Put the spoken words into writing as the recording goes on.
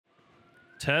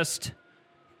Test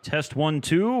 1,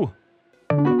 2.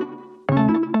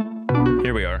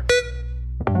 Here we are.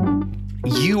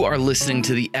 You are listening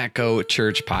to the Echo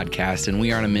Church podcast, and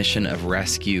we are on a mission of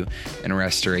rescue and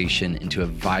restoration into a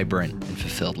vibrant and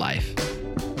fulfilled life.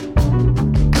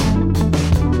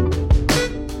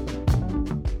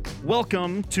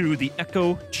 Welcome to the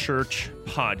Echo Church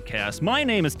podcast. My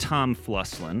name is Tom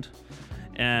Flusland,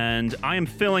 and I am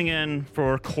filling in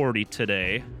for Cordy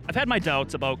today. I've had my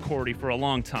doubts about Cordy for a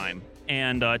long time,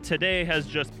 and today has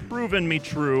just proven me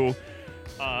true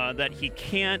that he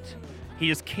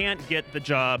just can't get the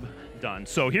job done.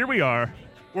 So here we are.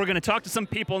 We're going to talk to some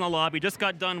people in the lobby. Just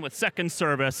got done with second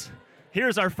service.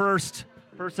 Here's our first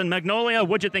person. Magnolia,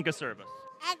 what'd you think of service?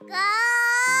 Echo!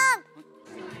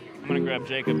 I'm going to grab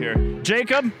Jacob here.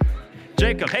 Jacob,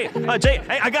 hey,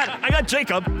 I got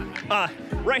Jacob,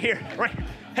 right here.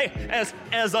 Hey,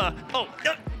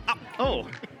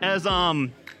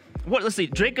 let's see,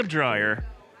 Jacob Dreyer.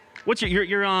 What's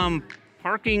your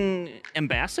parking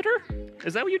ambassador?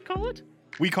 Is that what you'd call it?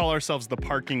 We call ourselves the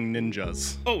Parking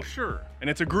Ninjas, Oh, sure. and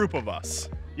it's a group of us.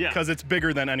 Yeah. Because it's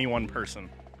bigger than any one person.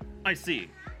 I see.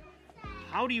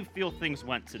 How do you feel things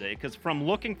went today? Because from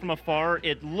looking from afar,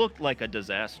 it looked like a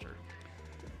disaster.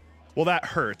 Well, that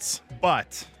hurts,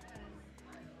 but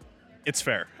it's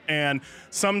fair. And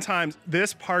sometimes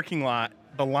this parking lot,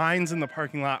 the lines in the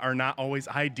parking lot are not always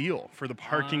ideal for the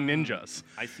Parking Ninjas.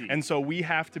 I see. And so we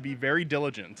have to be very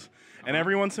diligent. And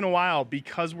every once in a while,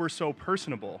 because we're so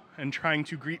personable and trying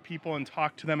to greet people and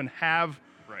talk to them and have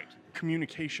Right.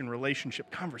 communication, relationship,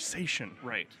 conversation,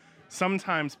 Right.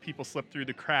 sometimes people slip through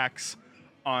the cracks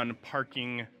on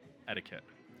parking etiquette.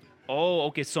 Oh,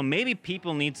 okay. So maybe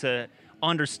people need to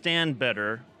understand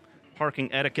better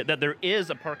parking etiquette, that there is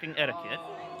a parking etiquette.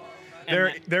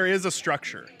 and There is a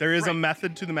structure. There is a Right.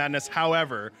 method to the madness.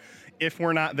 However, if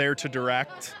we're not there to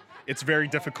direct, it's very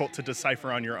difficult to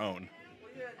decipher on your own.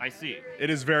 I see. It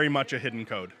is very much a hidden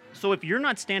code. So if you're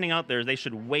not standing out there, they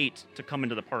should wait to come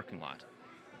into the parking lot.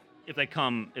 If they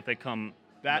come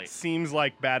That late. seems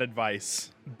like bad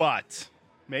advice, but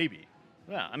maybe.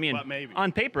 Yeah, I mean, But maybe.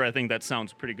 on paper, I think that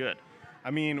sounds pretty good.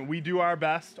 I mean, we do our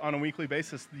best on a weekly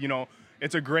basis. You know,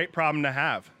 it's a great problem to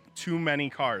have. Too many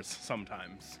cars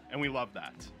sometimes, and we love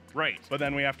that. Right. But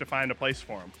then we have to find a place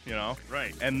for them, you know?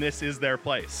 Right. And this is their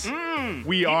place.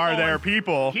 We keep are going. their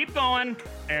people, Keep going.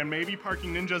 and maybe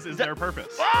Parking Ninjas is their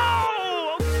purpose.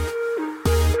 Oh!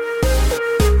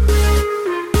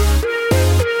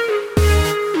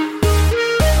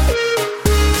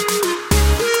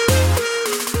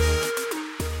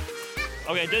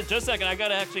 Okay, just a second. I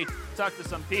gotta actually talk to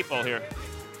some people here.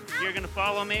 You're gonna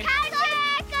follow me? Come to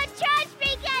Echo Church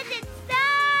because it's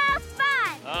so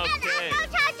fun! Okay. And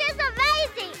Echo Church is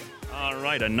amazing! All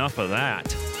right, enough of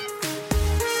that.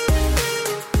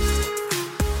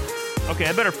 Okay,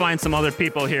 I better find some other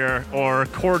people here, or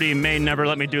Cordy may never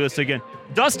let me do this again.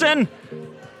 Dustin,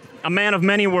 a man of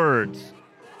many words.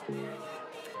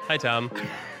 Hi, Tom.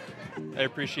 I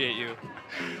appreciate you.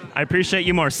 I appreciate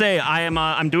you more.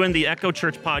 I'm doing the Echo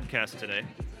Church podcast today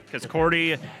because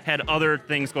Cordy had other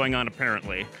things going on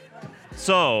apparently.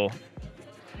 So,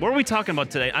 what were we talking about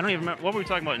today? I don't even remember. What were we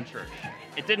talking about in church?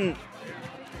 It didn't.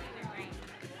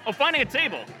 Oh, finding a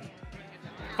table.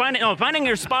 Finding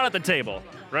your spot at the table,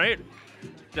 right?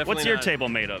 Definitely What's your not- table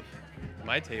made of?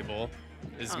 My table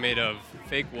is made of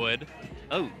fake wood,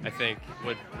 Oh. I think,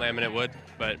 laminate wood,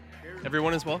 but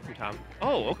everyone is welcome, Tom.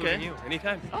 Oh, Including okay. you,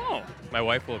 anytime. Oh, My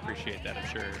wife will appreciate that, I'm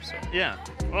sure. So yeah.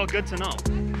 Well, good to know.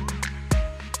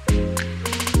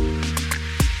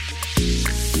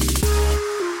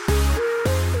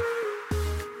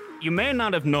 You may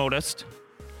not have noticed,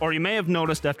 or you may have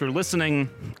noticed after listening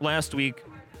last week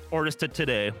or just to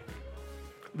today,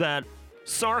 that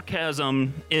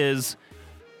sarcasm is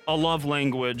a love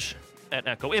language at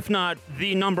Echo, if not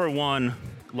the number one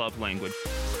love language.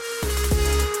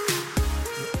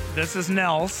 This is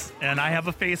Nels, and I have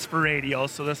a face for radio,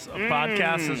 so this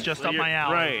podcast is just up my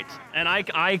alley. Right, and I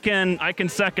can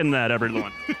second that,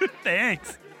 everyone.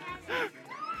 Thanks.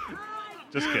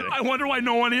 Just kidding. I wonder why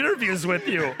no one interviews with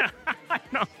you.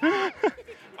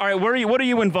 All right, what are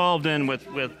you involved in with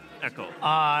Echo?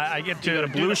 I get to got a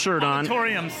do blue the shirt on.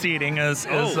 auditorium seating is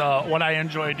Oh. what I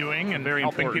enjoy doing, and Very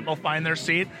helping important. people find their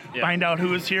seat, Yeah. find out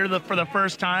who is here for the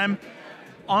first time.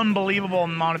 Unbelievable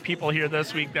amount of people here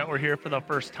this week that were here for the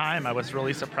first time. I was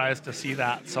really surprised to see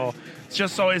that. So it's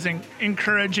just always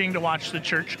encouraging to watch the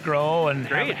church grow and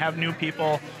Great. have new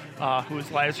people whose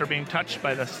lives are being touched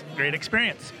by this great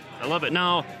experience. I love it.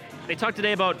 Now, they talked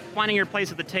today about finding your place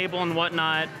at the table and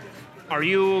whatnot. Are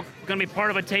you going to be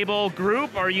part of a table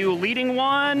group? Are you leading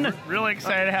one? Really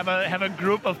excited to have a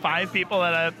group of 5 people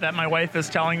that my wife is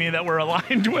telling me that we're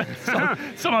aligned with. So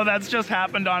some of that's just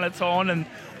happened on its own, and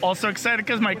also excited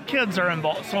because my kids are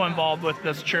involved with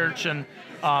this church, and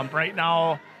right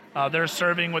now they're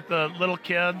serving with the little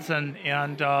kids, and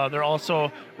we're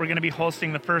going to be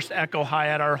hosting the first Echo High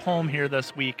at our home here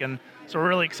this week, and so we're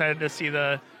really excited to see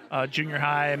the junior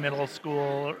high, middle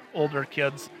school, older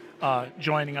kids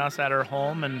joining us at our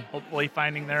home and hopefully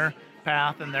finding their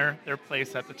path and their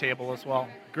place at the table as well.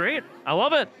 Great. I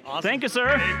love it. Awesome. Thank you,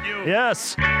 sir. Thank you.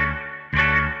 Yes.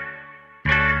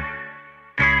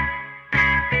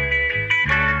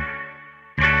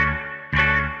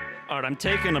 All right, I'm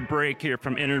taking a break here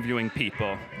from interviewing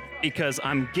people because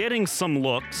I'm getting some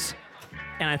looks,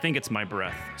 and I think it's my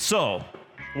breath. So,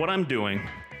 what I'm doing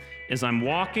is I'm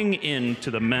walking into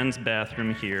the men's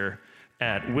bathroom here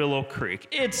at Willow Creek.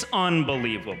 It's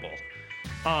unbelievable.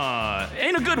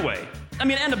 In a good way. I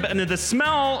mean, and the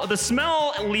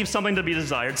smell leaves something to be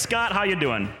desired. Scott, how you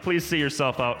doing? Please see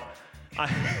yourself out.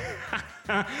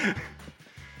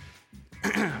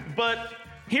 But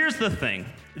here's the thing.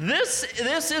 This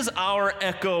is our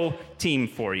Echo team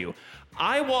for you.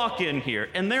 I walk in here,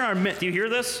 and there are mint. Do you hear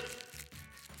this?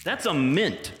 That's a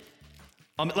mint.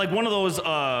 Like one of those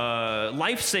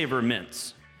lifesaver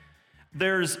mints.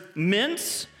 There's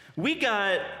mints. We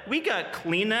got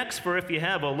Kleenex for if you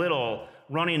have a little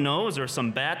runny nose or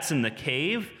some bats in the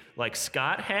cave, like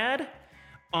Scott had.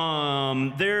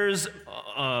 There's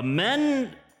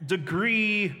Men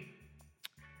Degree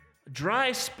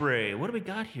dry spray. What do we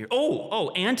got here? Oh,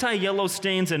 anti-yellow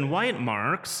stains and white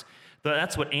marks.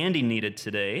 That's what Andy needed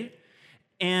today.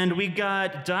 And we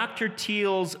got Dr.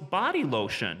 Teal's body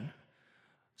lotion.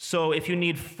 So if you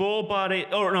need full body,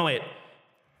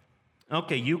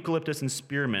 okay, eucalyptus and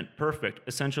spearmint, perfect,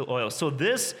 essential oil. So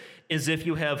this is if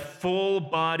you have full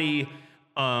body,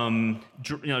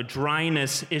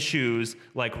 dryness issues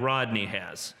like Rodney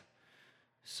has.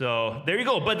 So there you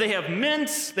go. But they have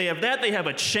mints, they have that, they have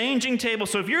a changing table.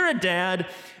 So if you're a dad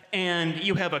and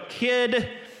you have a kid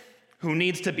who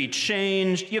needs to be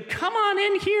changed, you come on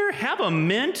in here, have a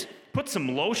mint, put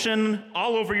some lotion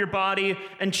all over your body,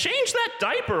 and change that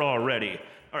diaper already.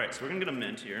 All right, so we're gonna get a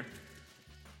mint here.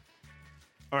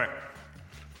 All right,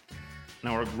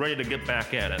 now we're ready to get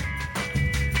back at it.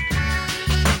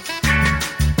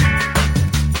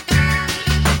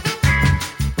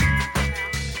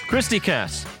 Christy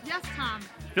Cass, Yes, Tom.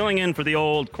 filling in for the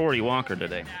old Cordy Walker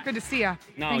today. Good to see you.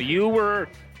 Now, you were,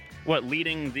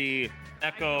 leading the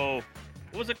Echo,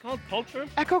 what was it called, Culture?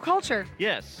 Echo Culture.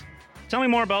 Yes. Tell me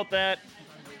more about that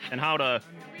and how to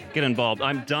get involved.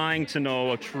 I'm dying to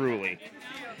know truly.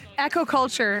 Echo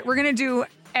Culture. We're going to do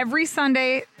every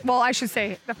Sunday. Well, I should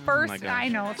say the first. my gosh. I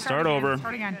know. Start over.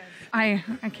 Start again. I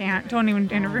can't. Don't even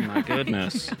interview. Oh my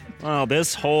goodness. Well,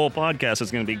 this whole podcast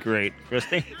is going to be great,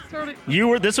 Christy.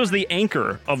 Totally. This was the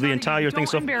anchor of the entire thing.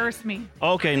 Don't embarrass me.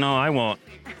 Okay, no, I won't.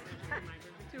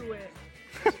 Do it.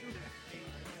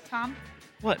 Tom?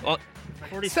 What? Well,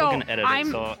 Cordy's still going to edit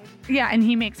it, so. Yeah, and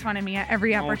he makes fun of me at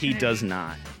every No, opportunity. he does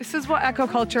not. This is what Echo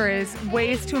Culture is.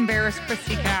 Ways to embarrass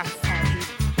Christy Cass.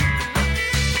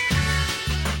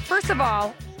 First of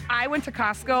all, I went to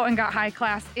Costco and got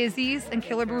high-class Izzy's and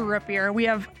Killer Brew root beer. We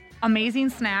have amazing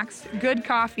snacks, good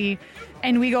coffee,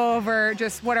 and we go over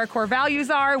just what our core values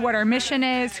are, what our mission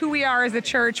is, who we are as a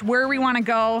church, where we want to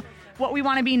go, what we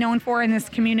want to be known for in this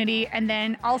community, and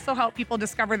then also help people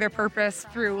discover their purpose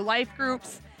through life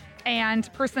groups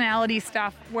and personality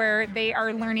stuff where they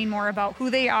are learning more about who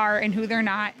they are and who they're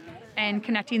not and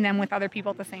connecting them with other people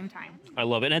at the same time. I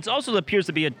love it. And it also appears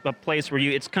to be a place where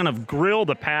it's kind of grill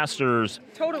the pastors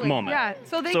Totally. moment. Yeah.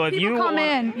 So if people you come want-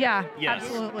 in. Yeah. Yes.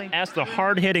 Absolutely. Ask the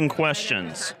hard-hitting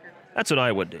questions. That's what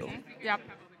I would do. Yep.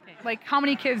 Like, how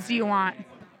many kids do you want?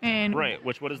 And Right.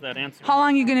 What is that answer? how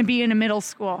long are you going to be in a middle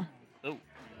school? Oh.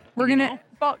 We're Do you going to know?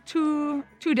 about two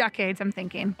decades, I'm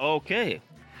thinking. Okay.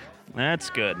 That's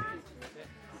good.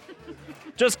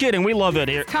 Just kidding. We love it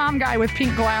here. Tom guy with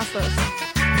pink glasses.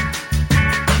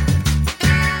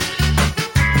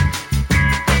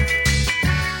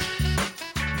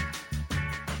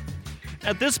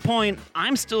 At this point,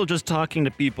 I'm still just talking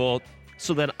to people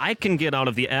so that I can get out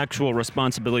of the actual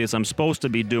responsibilities I'm supposed to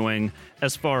be doing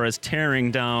as far as tearing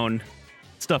down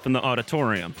stuff in the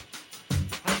auditorium.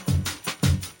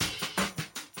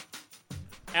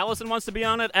 Allison wants to be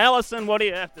on it. Allison, what do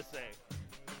you have to say?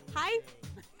 Hi.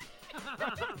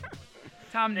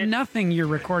 Tom, nothing you're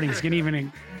recording is going to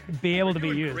even be able to be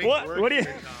used. What do you...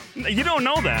 You don't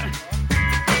know that.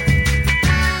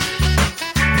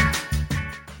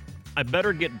 I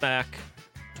better get back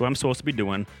to what I'm supposed to be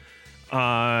doing.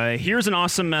 Here's an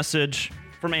awesome message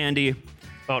from Andy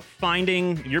about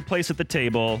finding your place at the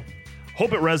table.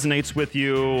 Hope it resonates with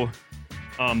you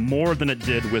more than it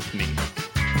did with me.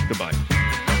 Goodbye.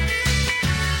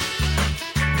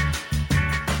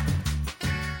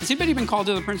 Has anybody been called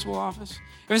to the principal office?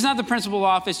 If it's not the principal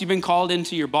office, you've been called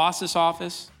into your boss's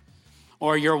office,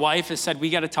 or your wife has said, we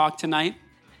got to talk tonight.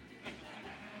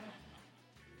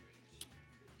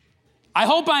 I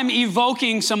hope I'm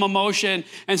evoking some emotion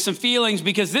and some feelings,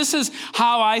 because this is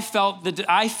how I felt, that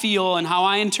I feel and how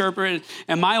I interpret,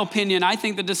 and my opinion. I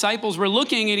think the disciples were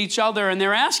looking at each other and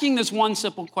they're asking this one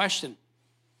simple question.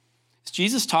 Is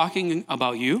Jesus talking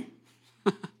about you?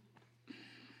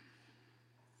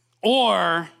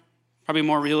 Or, probably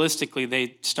more realistically,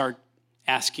 they start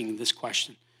asking this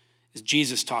question. Is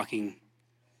Jesus talking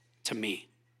to me?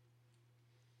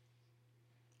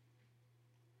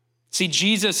 See,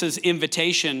 Jesus'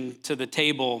 invitation to the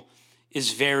table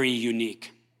is very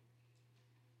unique.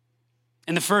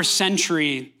 In the first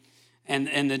century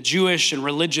and the Jewish and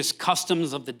religious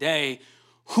customs of the day,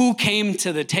 who came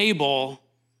to the table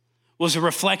was a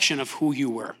reflection of who you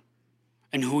were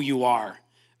and who you are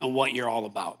and what you're all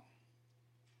about.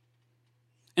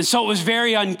 And so it was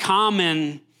very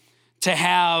uncommon to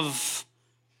have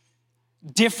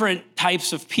different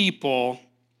types of people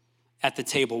at the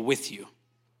table with you.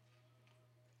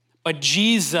 But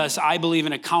Jesus, I believe,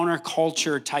 in a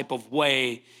counterculture type of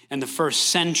way in the first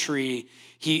century,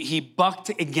 he bucked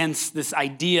against this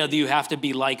idea that you have to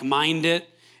be like-minded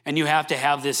and you have to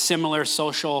have this similar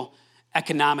social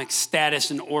economic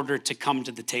status in order to come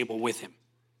to the table with him.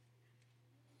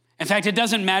 In fact, it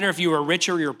doesn't matter if you are rich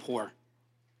or you're poor.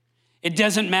 It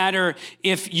doesn't matter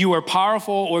if you are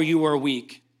powerful or you are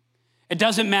weak. It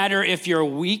doesn't matter if you're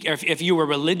weak, or if you were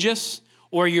religious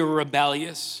or you're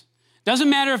rebellious.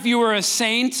 Doesn't matter if you were a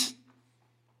saint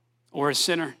or a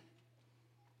sinner.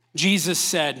 Jesus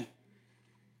said,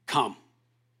 come.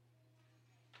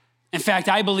 In fact,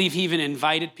 I believe he even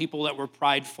invited people that were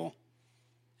prideful,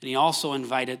 and he also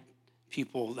invited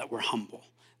people that were humble.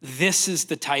 This is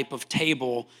the type of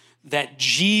table that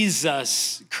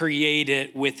Jesus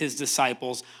created with his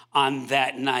disciples on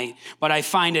that night. But I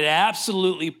find it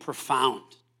absolutely profound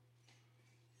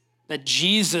that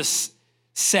Jesus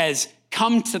says,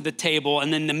 come to the table.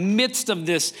 And in the midst of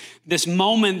this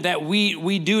moment that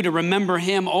we do to remember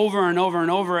him over and over and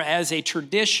over as a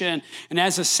tradition and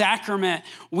as a sacrament,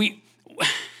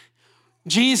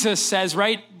 Jesus says,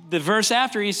 right, the verse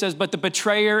after, he says, but the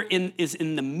betrayer is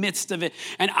in the midst of it.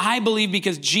 And I believe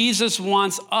because Jesus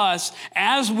wants us,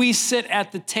 as we sit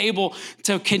at the table,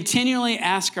 to continually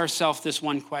ask ourselves this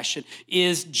one question: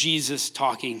 is Jesus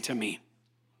talking to me?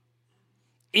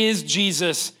 Is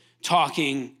Jesus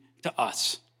talking to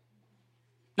us?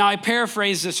 Now, I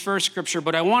paraphrase this first scripture,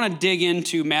 but I want to dig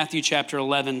into Matthew chapter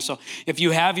 11. So if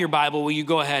you have your Bible, will you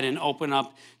go ahead and open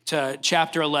up to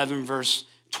chapter 11, verse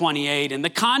 28. And the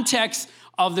context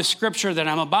of the scripture that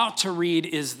I'm about to read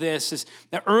is this, is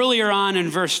that earlier on in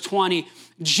verse 20,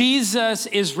 Jesus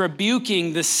is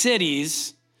rebuking the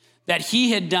cities that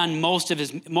he had done most of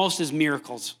his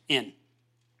miracles in.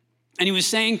 And he was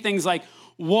saying things like,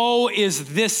 woe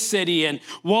is this city and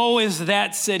woe is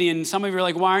that city. And some of you are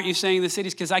like, why aren't you saying the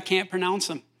cities? Because I can't pronounce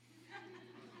them.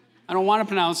 I don't want to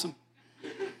pronounce them.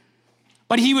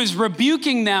 But he was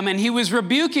rebuking them, and he was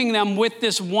rebuking them with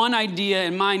this one idea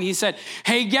in mind. He said,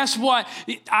 hey, guess what?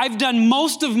 I've done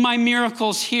most of my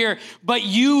miracles here, but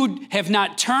you have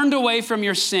not turned away from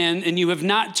your sin, and you have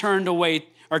not turned away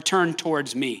or turned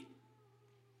towards me.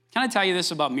 Can I tell you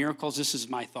this about miracles? This is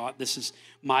my thought. This is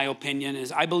my opinion,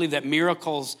 is I believe that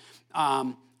miracles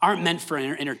aren't meant for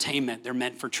entertainment. They're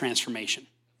meant for transformation.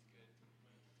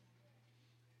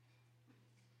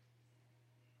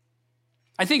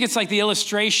 I think it's like the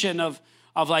illustration of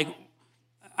like,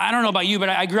 I don't know about you, but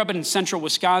I grew up in central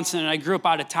Wisconsin, and I grew up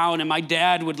out of town, and my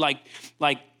dad would like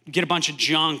get a bunch of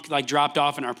junk like dropped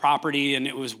off in our property, and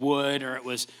it was wood or it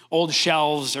was old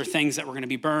shelves or things that were going to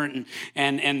be burnt,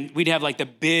 and we'd have like the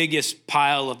biggest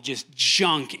pile of just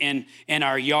junk in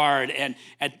our yard. And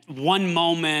at one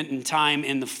moment in time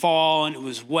in the fall, and it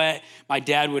was wet, my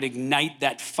dad would ignite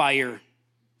that fire.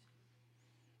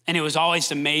 And it was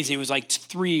always amazing. It was like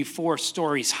 3-4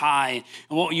 stories high.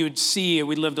 And what you would see,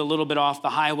 we lived a little bit off the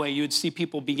highway, you would see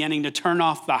people beginning to turn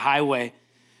off the highway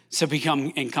to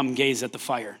come gaze at the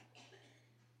fire.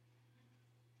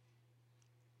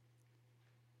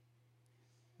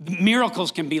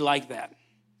 Miracles can be like that.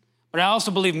 But I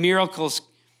also believe miracles,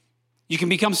 You can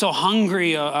become so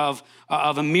hungry of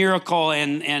a miracle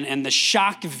and the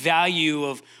shock value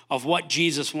of what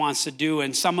Jesus wants to do.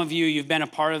 And some of you, you've been a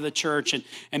part of the church and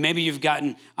maybe you've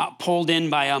gotten pulled in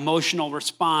by emotional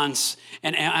response.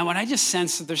 And what I just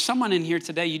sense that there's someone in here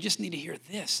today, you just need to hear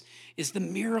this, is the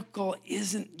miracle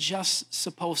isn't just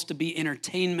supposed to be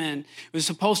entertainment. It was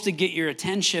supposed to get your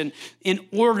attention in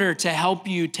order to help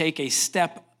you take a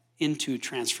step into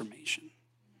transformation.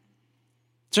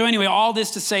 So anyway, all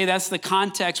this to say, that's the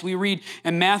context. We read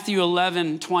in Matthew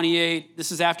 11:28.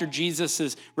 This is after Jesus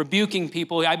is rebuking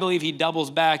people. I believe he doubles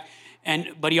back,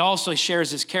 but he also shares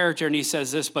his character, and he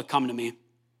says this, but come to me.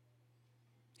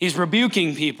 He's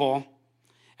rebuking people.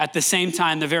 At the same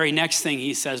time, the very next thing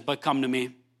he says, but come to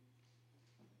me.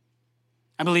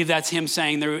 I believe that's him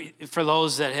saying, for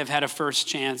those that have had a first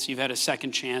chance, you've had a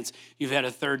second chance, you've had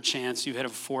a third chance, you've had a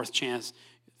fourth chance,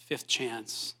 fifth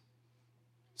chance.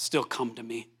 Still come to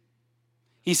me.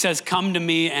 He says, come to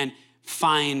me and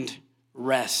find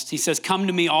rest. He says, come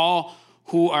to me all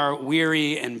who are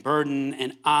weary and burdened,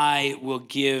 and I will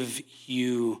give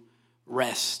you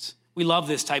rest. We love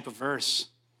this type of verse.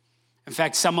 In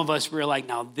fact, some of us, we're like,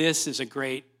 now this is a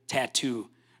great tattoo.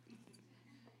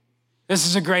 This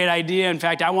is a great idea. In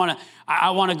fact, I want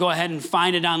to go ahead and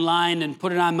find it online and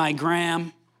put it on my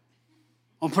gram.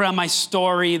 I'll put it on my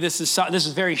story. This is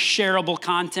very shareable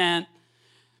content.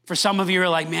 For some of you are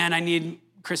like, man, I need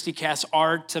Christy Cass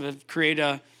art to create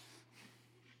a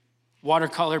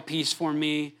watercolor piece for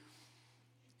me.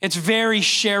 It's very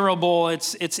shareable.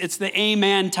 It's the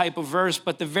amen type of verse,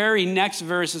 but the very next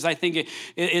verse is, I think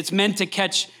it's meant to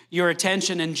catch your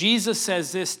attention. And Jesus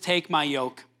says this, take my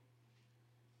yoke.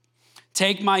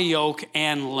 Take my yoke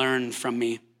and learn from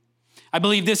me. I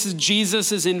believe this is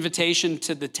Jesus' invitation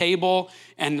to the table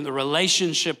and the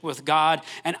relationship with God.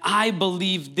 And I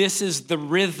believe this is the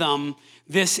rhythm,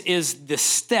 this is the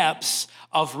steps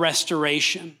of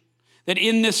restoration. That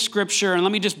in this scripture, and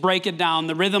let me just break it down,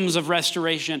 the rhythms of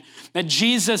restoration, that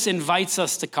Jesus invites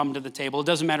us to come to the table. It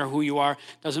doesn't matter who you are,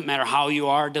 doesn't matter how you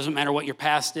are, doesn't matter what your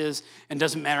past is, and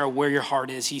doesn't matter where your heart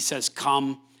is. He says,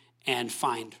 come and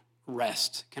find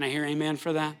rest. Can I hear amen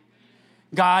for that?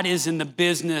 God is in the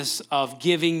business of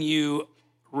giving you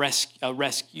a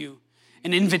rescue,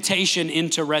 an invitation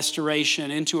into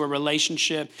restoration, into a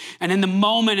relationship. And in the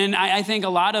moment, and I think a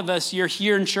lot of us, you're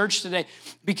here in church today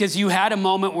because you had a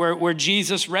moment where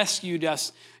Jesus rescued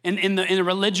us. In the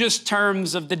religious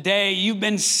terms of the day, you've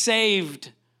been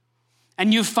saved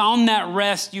and you found that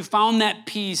rest, you found that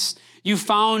peace, you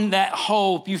found that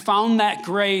hope, you found that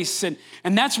grace. And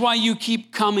that's why you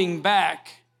keep coming back.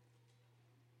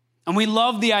 And we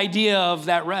love the idea of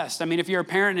that rest. I mean, if you're a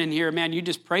parent in here, man, you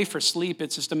just pray for sleep.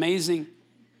 It's just amazing.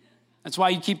 That's why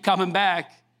you keep coming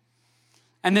back.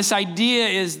 And this idea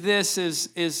is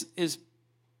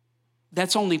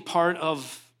that's only part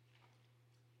of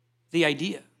the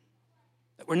idea.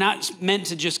 That we're not meant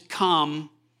to just come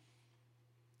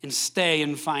and stay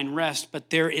and find rest,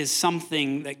 but there is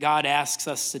something that God asks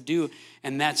us to do,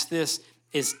 and that's this,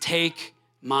 is take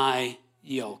my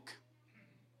yoke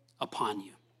upon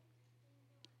you.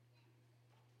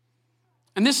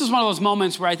 And this is one of those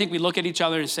moments where I think we look at each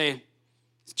other and say,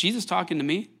 is Jesus talking to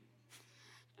me?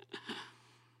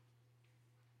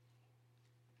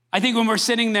 I think when we're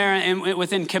sitting there and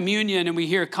within communion and we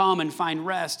hear come and find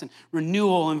rest and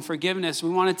renewal and forgiveness, we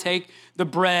want to take the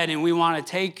bread and we want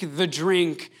to take the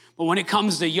drink. But when it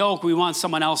comes to yoke, we want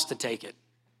someone else to take it.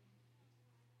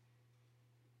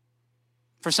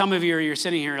 For some of you, you're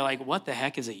sitting here like, what the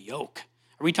heck is a yoke?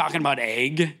 Are we talking about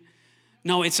egg?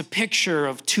 No, it's a picture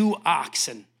of two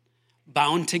oxen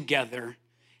bound together,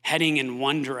 heading in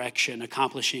one direction,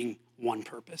 accomplishing one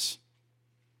purpose.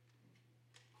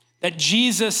 That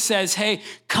Jesus says, hey,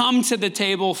 come to the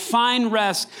table, find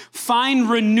rest, find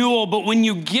renewal, but when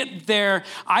you get there,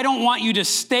 I don't want you to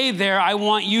stay there. I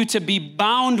want you to be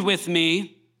bound with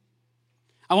me.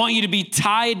 I want you to be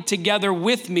tied together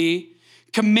with me,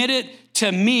 committed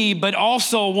to me, but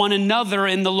also one another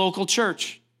in the local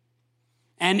church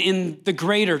and in the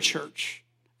greater church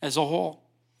as a whole.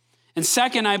 And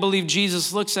second, I believe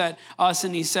Jesus looks at us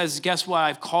and he says, guess what?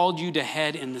 I've called you to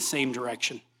head in the same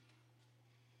direction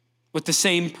with the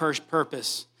same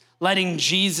purpose, letting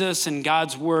Jesus and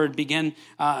God's word begin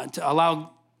to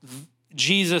allow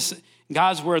Jesus,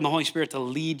 God's word and the Holy Spirit to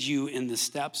lead you in the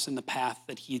steps and the path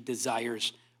that he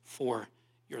desires for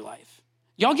your life.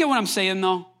 Y'all get what I'm saying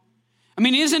though? I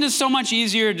mean, isn't it so much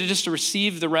easier to just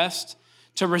receive the rest?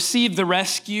 to receive the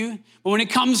rescue. But when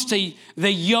it comes to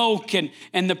the yoke and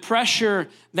the pressure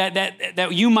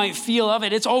that you might feel of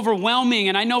it, it's overwhelming.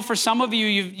 And I know for some of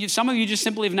you, some of you just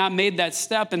simply have not made that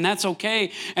step, and that's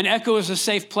okay. And Echo is a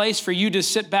safe place for you to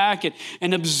sit back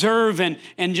and observe and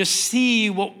just see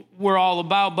what we're all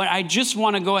about. But I just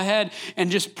want to go ahead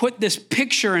and just put this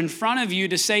picture in front of you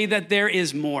to say that there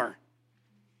is more.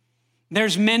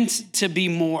 There's meant to be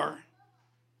more.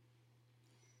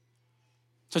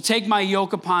 So take my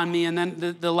yoke upon me, and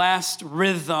then the last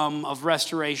rhythm of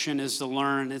restoration is to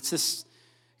learn. It's this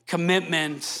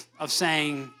commitment of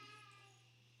saying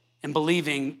and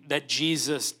believing that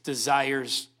Jesus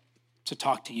desires to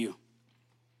talk to you,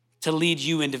 to lead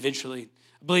you individually.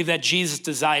 I believe that Jesus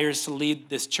desires to lead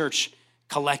this church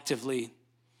collectively.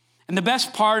 And the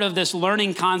best part of this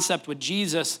learning concept with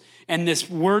Jesus and this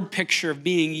word picture of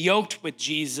being yoked with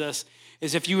Jesus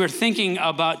is if you were thinking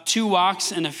about two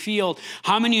ox in a field,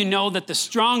 how many of you know that the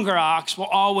stronger ox will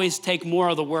always take more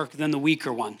of the work than the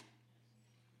weaker one?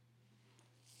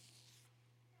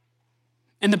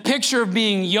 And the picture of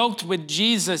being yoked with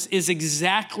Jesus is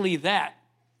exactly that.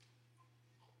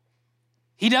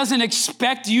 He doesn't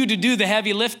expect you to do the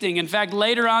heavy lifting. In fact,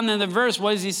 later on in the verse,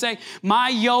 what does he say? My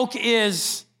yoke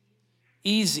is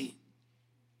easy.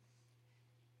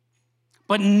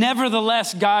 But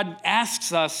nevertheless, God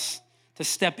asks us to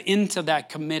step into that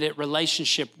committed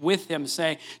relationship with him,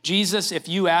 say, Jesus, if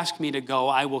you ask me to go,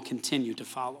 I will continue to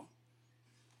follow.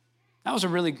 That was a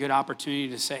really good opportunity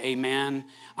to say, amen.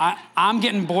 I'm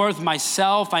getting bored with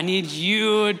myself. I need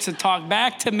you to talk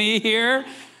back to me here.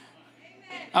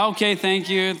 Okay, thank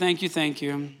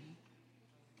you.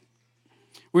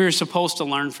 We were supposed to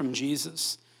learn from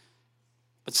Jesus,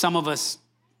 but some of us,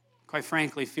 quite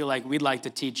frankly, feel like we'd like to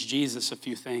teach Jesus a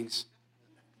few things.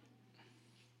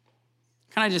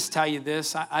 Can I just tell you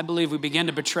this? I believe we begin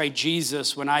to betray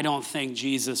Jesus when I don't think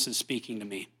Jesus is speaking to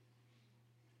me.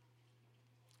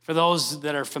 For those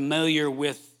that are familiar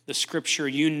with the scripture,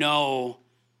 you know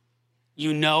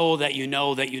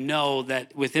that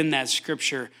within that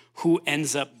scripture, who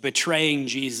ends up betraying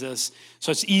Jesus.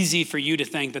 So it's easy for you to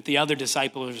think that the other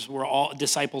disciples were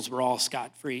all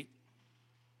scot-free.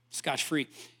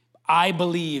 I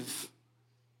believe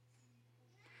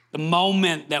the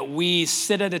moment that we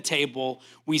sit at a table,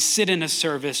 we sit in a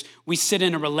service, we sit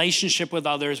in a relationship with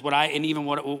others, what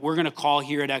we're going to call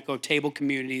here at Echo table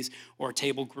communities or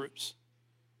table groups.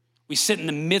 We sit in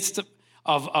the midst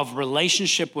of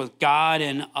relationship with God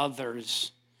and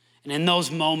others. And in those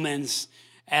moments,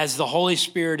 as the Holy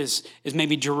Spirit is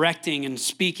maybe directing and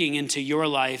speaking into your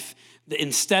life,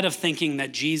 instead of thinking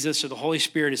that Jesus or the Holy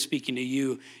Spirit is speaking to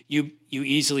you, you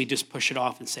easily just push it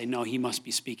off and say, no, he must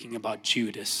be speaking about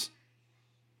Judas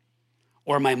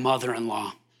or my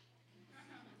mother-in-law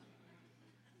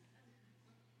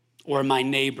or my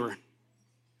neighbor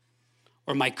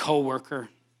or my coworker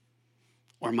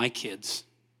or my kids.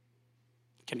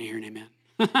 Can you hear an amen?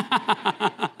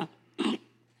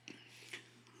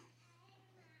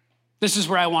 This is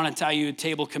where I want to tell you,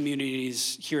 table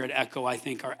communities here at Echo, I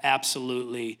think, are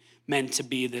absolutely meant to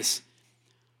be this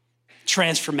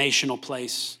transformational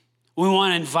place. We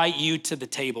want to invite you to the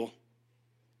table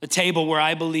where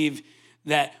I believe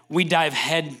that we dive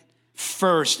head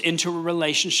first into a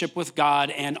relationship with God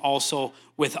and also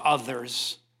with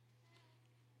others.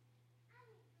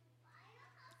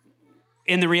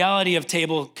 In the reality of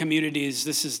table communities,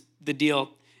 this is the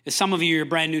deal. As some of you are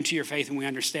brand new to your faith, and we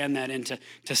understand that, and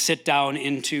to sit down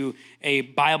into a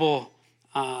Bible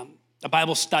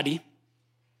study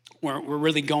where we're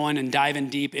really going and diving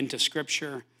deep into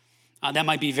Scripture, that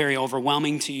might be very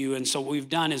overwhelming to you. And so what we've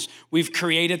done is we've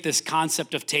created this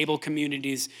concept of table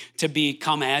communities to be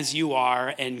come as you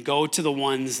are and go to the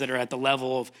ones that are at the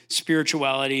level of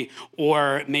spirituality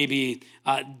or maybe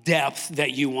depth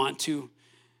that you want to.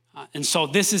 And so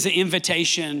this is an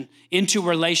invitation into a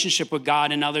relationship with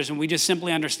God and others. And we just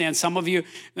simply understand some of you,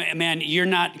 man, you're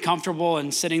not comfortable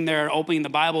in sitting there opening the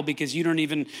Bible because you don't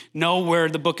even know where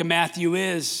the book of Matthew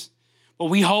is. But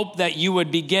we hope that you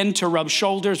would begin to rub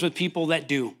shoulders with people that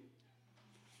do.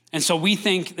 And so we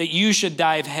think that you should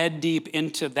dive head deep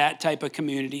into that type of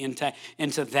community,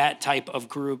 into that type of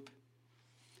group.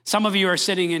 Some of you are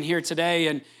sitting in here today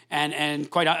and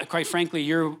quite frankly,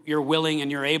 you're willing and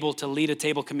you're able to lead a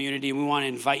table community, and we want to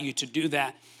invite you to do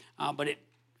that. But it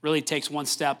really takes one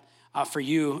step for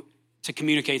you to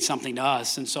communicate something to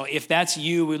us. And so if that's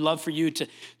you, we'd love for you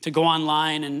to go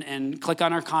online and click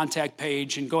on our contact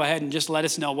page and go ahead and just let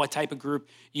us know what type of group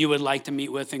you would like to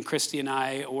meet with. And Christy and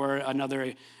I or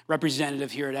another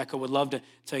representative here at Echo would love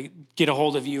to get a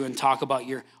hold of you and talk about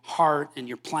your heart and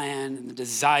your plan and the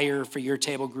desire for your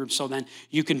table group so then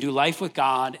you can do life with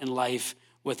God and life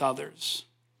with others.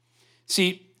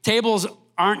 See, tables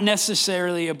aren't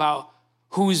necessarily about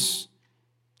who's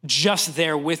just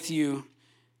there with you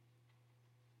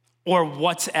or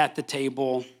what's at the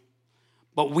table,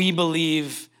 but we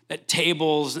believe that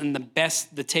tables and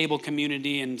the table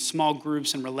community and small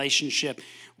groups and relationship,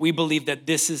 we believe that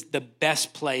this is the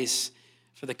best place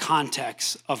for the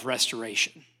context of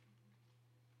restoration.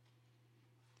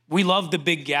 We love the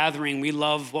big gathering. We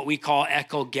love what we call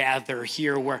Echo Gather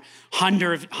here, where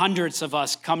hundreds of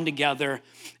us come together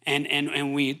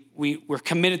and we're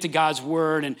committed to God's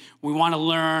word, and we want to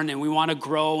learn and we want to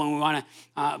grow and we want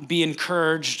to be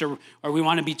encouraged or we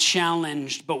want to be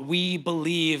challenged. But we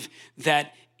believe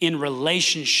that in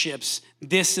relationships,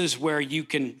 this is where you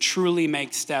can truly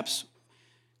make steps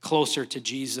closer to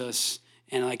Jesus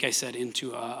and, like I said,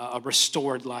 into a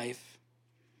restored life.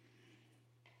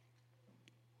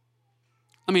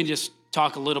 Let me just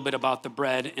talk a little bit about the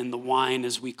bread and the wine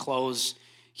as we close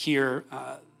here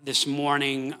this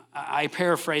morning. I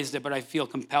paraphrased it, but I feel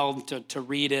compelled to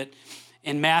read it.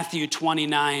 In Matthew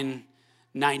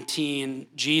 29:19,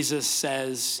 Jesus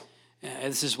says,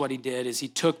 this is what he did, is he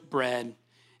took bread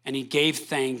and he gave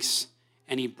thanks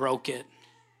and he broke it.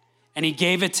 And he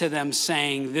gave it to them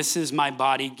saying, this is my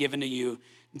body given to you.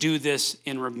 Do this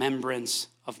in remembrance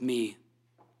of me.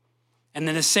 And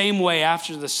in the same way,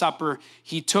 after the supper,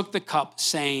 he took the cup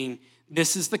saying,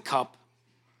 this is the cup,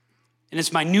 and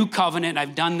it's my new covenant.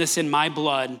 I've done this in my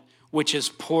blood, which is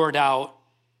poured out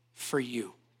for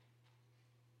you.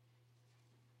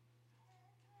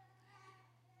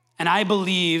 And I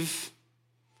believe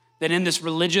that in this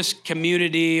religious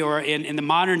community or in the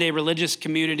modern day religious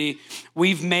community,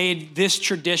 we've made this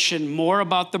tradition more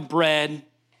about the bread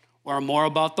or more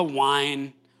about the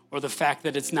wine or the fact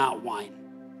that it's not wine.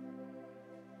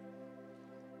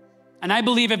 And I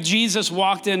believe if Jesus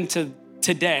walked into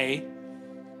today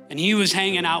and he was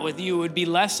hanging out with you, it would be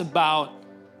less about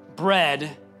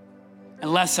bread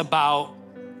and less about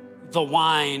the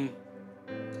wine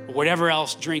or whatever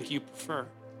else drink you prefer.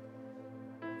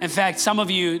 In fact, some of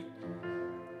you,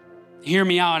 hear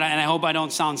me out, and I hope I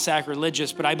don't sound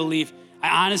sacrilegious, but I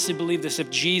honestly believe this. If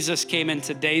Jesus came in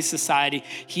today's society,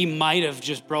 he might have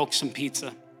just broke some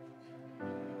pizza.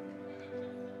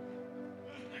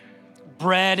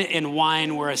 Bread and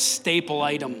wine were a staple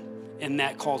item in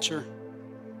that culture.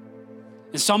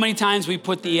 And so many times we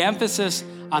put the emphasis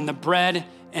on the bread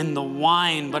and the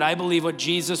wine, but I believe what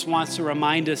Jesus wants to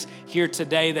remind us here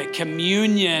today, that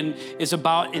communion is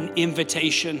about an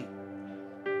invitation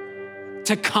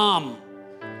to come,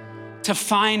 to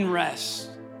find rest.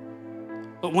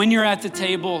 But when you're at the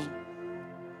table,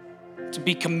 to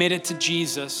be committed to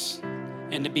Jesus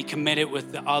and to be committed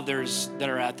with the others that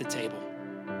are at the table.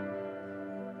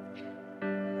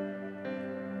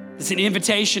 It's an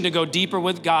invitation to go deeper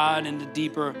with God and to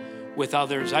deeper with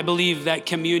others. I believe that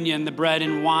communion, the bread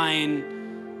and wine,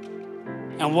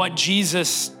 and what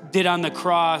Jesus did on the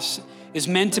cross is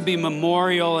meant to be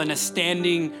memorial and a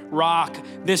standing rock,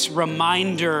 this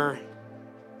reminder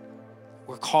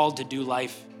we're called to do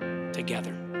life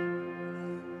together.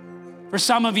 For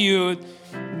some of you,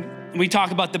 we talk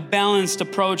about the balanced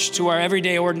approach to our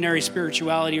everyday ordinary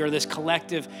spirituality, or this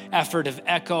collective effort of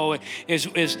Echo is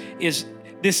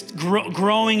this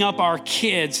growing up our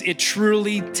kids. It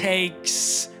truly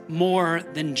takes more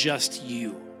than just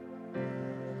you.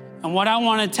 And what I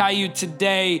want to tell you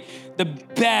today, the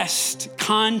best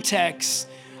context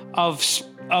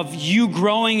of you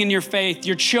growing in your faith,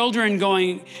 your children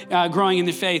growing in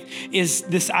the faith, is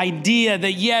this idea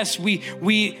that yes, we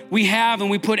have and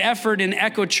we put effort in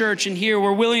Echo Church, and here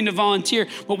we're willing to volunteer,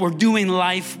 but we're doing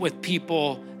life with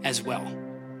people as well.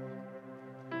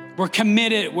 We're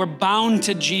committed, we're bound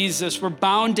to Jesus, we're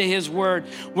bound to his word,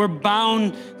 we're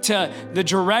bound to the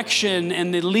direction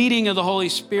and the leading of the Holy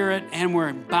Spirit, and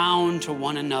we're bound to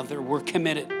one another. We're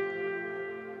committed.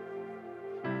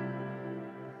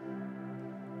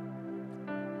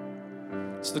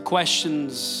 So the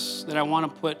questions that I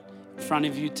want to put in front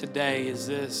of you today is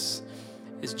this: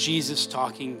 is Jesus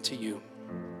talking to you?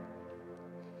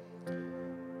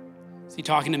 Is he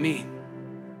talking to me?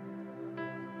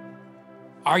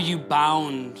 Are you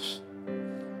bound?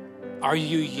 Are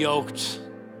you yoked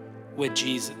with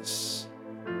Jesus?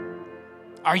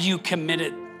 Are you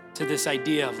committed to this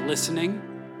idea of listening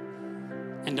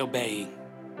and obeying?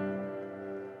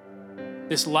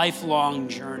 this lifelong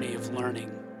journey of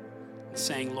learning,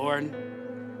 saying, Lord,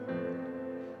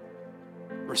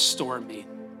 restore me,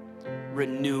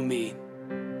 renew me,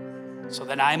 so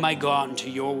that I might go out into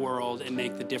your world and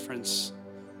make the difference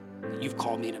that you've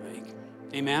called me to make.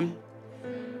 Amen?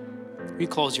 You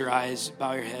close your eyes,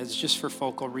 bow your heads, just for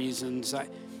focal reasons.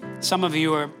 Some of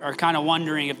you are kind of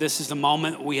wondering if this is the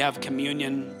moment we have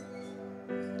communion,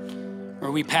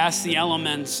 where we pass the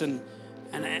elements, and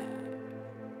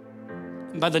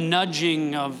by the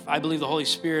nudging of, I believe, the Holy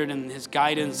Spirit and his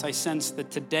guidance, I sense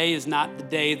that today is not the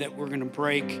day that we're going to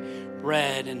break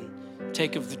bread and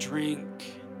take of the drink,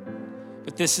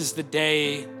 but this is the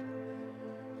day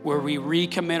where we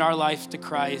recommit our life to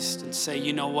Christ and say,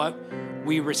 you know what?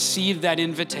 We receive that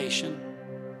invitation.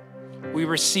 We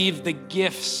receive the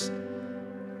gifts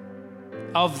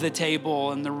of the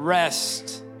table and the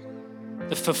rest,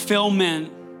 the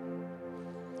fulfillment.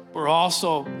 We're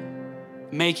also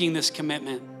making this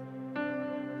commitment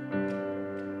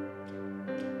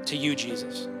to you,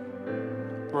 Jesus.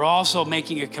 We're also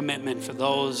making a commitment for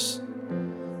those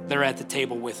that are at the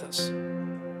table with us.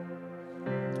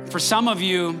 For some of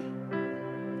you,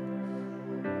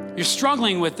 you're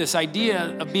struggling with this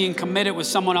idea of being committed with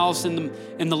someone else in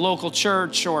the local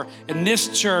church or in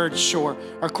this church or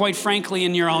quite frankly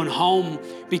in your own home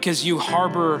because you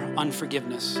harbor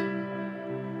unforgiveness.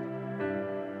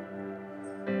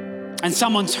 And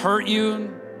someone's hurt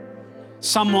you,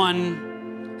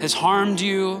 someone has harmed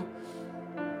you,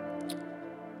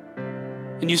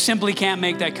 and you simply can't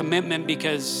make that commitment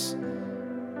because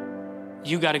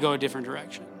you got to go a different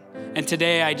direction. And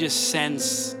today I just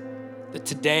sense that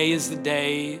today is the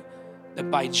day that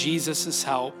by Jesus'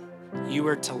 help, you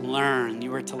are to learn,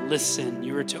 you are to listen,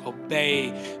 you are to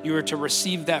obey, you are to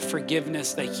receive that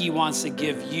forgiveness that he wants to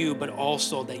give you, but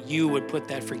also that you would put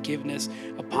that forgiveness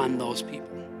upon those people.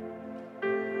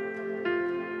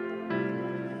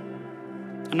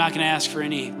 I'm not going to ask for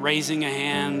any raising of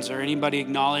hands or anybody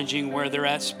acknowledging where they're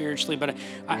at spiritually, but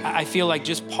I feel like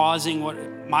just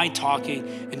pausing my talking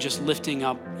and just lifting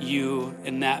up you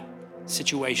in that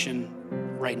situation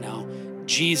right now.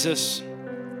 Jesus,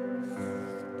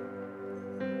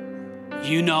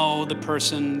 you know the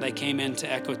person that came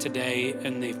into Echo today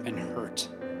and they've been hurt.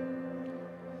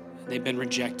 They've been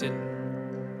rejected.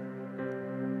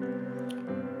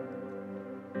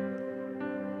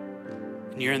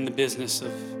 And you're in the business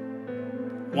of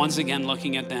once again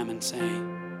looking at them and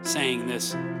saying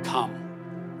this, come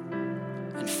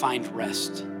and find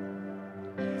rest,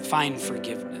 find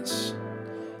forgiveness.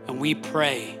 And we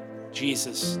pray,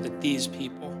 Jesus, that these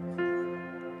people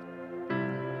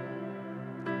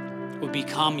would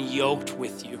become yoked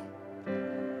with you.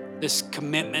 This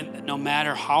commitment that no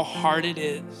matter how hard it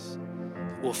is,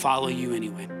 will follow you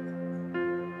anyway.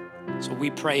 So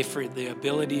we pray for the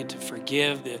ability to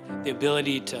forgive, the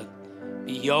ability to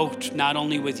be yoked not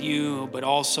only with you, but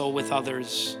also with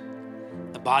others,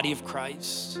 the body of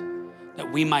Christ,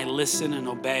 that we might listen and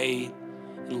obey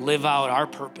and live out our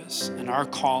purpose and our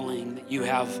calling that you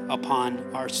have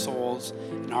upon our souls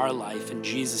and our life in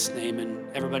Jesus' name. And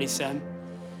everybody said,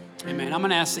 amen. I'm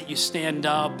gonna ask that you stand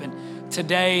up. And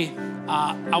today,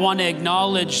 I wanna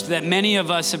acknowledge that many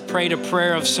of us have prayed a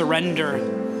prayer of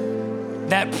surrender,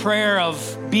 that prayer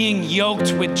of being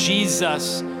yoked with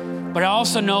Jesus. But I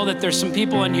also know that there's some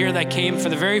people in here that came for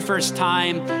the very first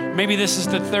time. Maybe this is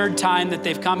the third time that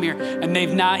they've come here and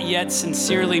they've not yet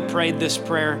sincerely prayed this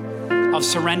prayer of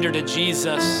surrender to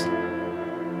Jesus.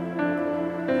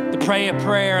 To pray a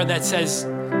prayer that says,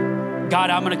 God,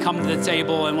 I'm gonna come to the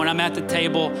table, and when I'm at the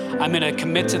table, I'm gonna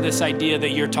commit to this idea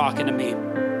that you're talking to me.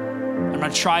 I'm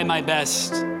gonna try my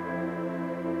best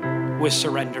with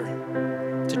surrender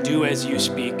to do as you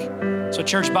speak. So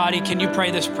church body, can you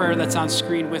pray this prayer that's on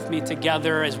screen with me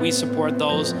together as we support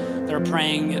those that are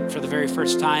praying it for the very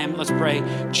first time? Let's pray.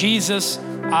 Jesus,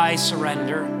 I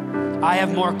surrender. I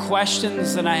have more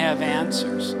questions than I have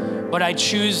answers, but I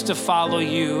choose to follow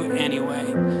you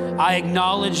anyway. I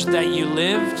acknowledge that you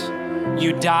lived,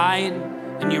 you died,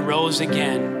 and you rose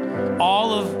again,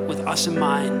 all with us in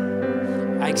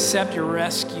mind. I accept your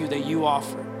rescue that you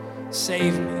offer.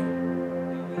 Save me.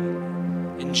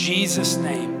 In Jesus'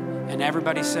 name. And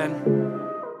everybody said,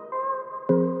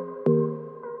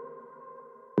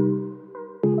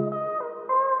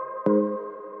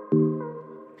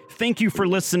 thank you for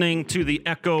listening to the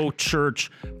Echo Church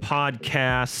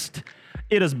podcast.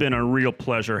 It has been a real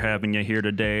pleasure having you here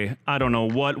today. I don't know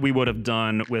what we would have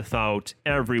done without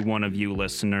every one of you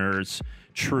listeners,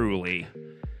 truly.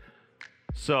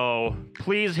 So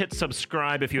please hit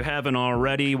subscribe if you haven't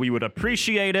already. We would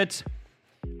appreciate it.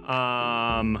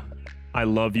 I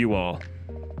love you all.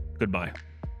 Goodbye.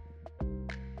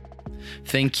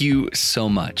 Thank you so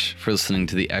much for listening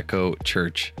to the Echo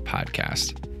Church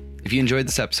podcast. If you enjoyed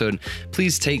this episode,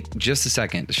 please take just a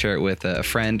second to share it with a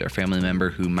friend or family member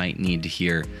who might need to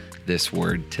hear this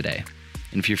word today.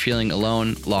 And if you're feeling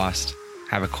alone, lost,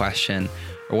 have a question,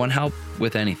 or want help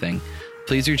with anything,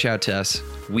 please reach out to us.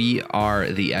 We are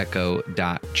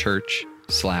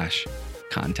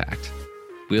theecho.church/contact.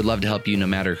 We would love to help you no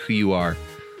matter who you are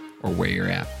or where you're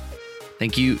at.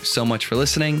 Thank you so much for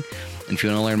listening. And if you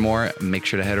want to learn more, make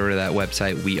sure to head over to that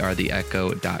website,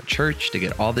 wearetheecho.church, to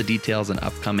get all the details on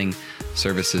upcoming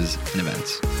services and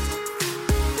events.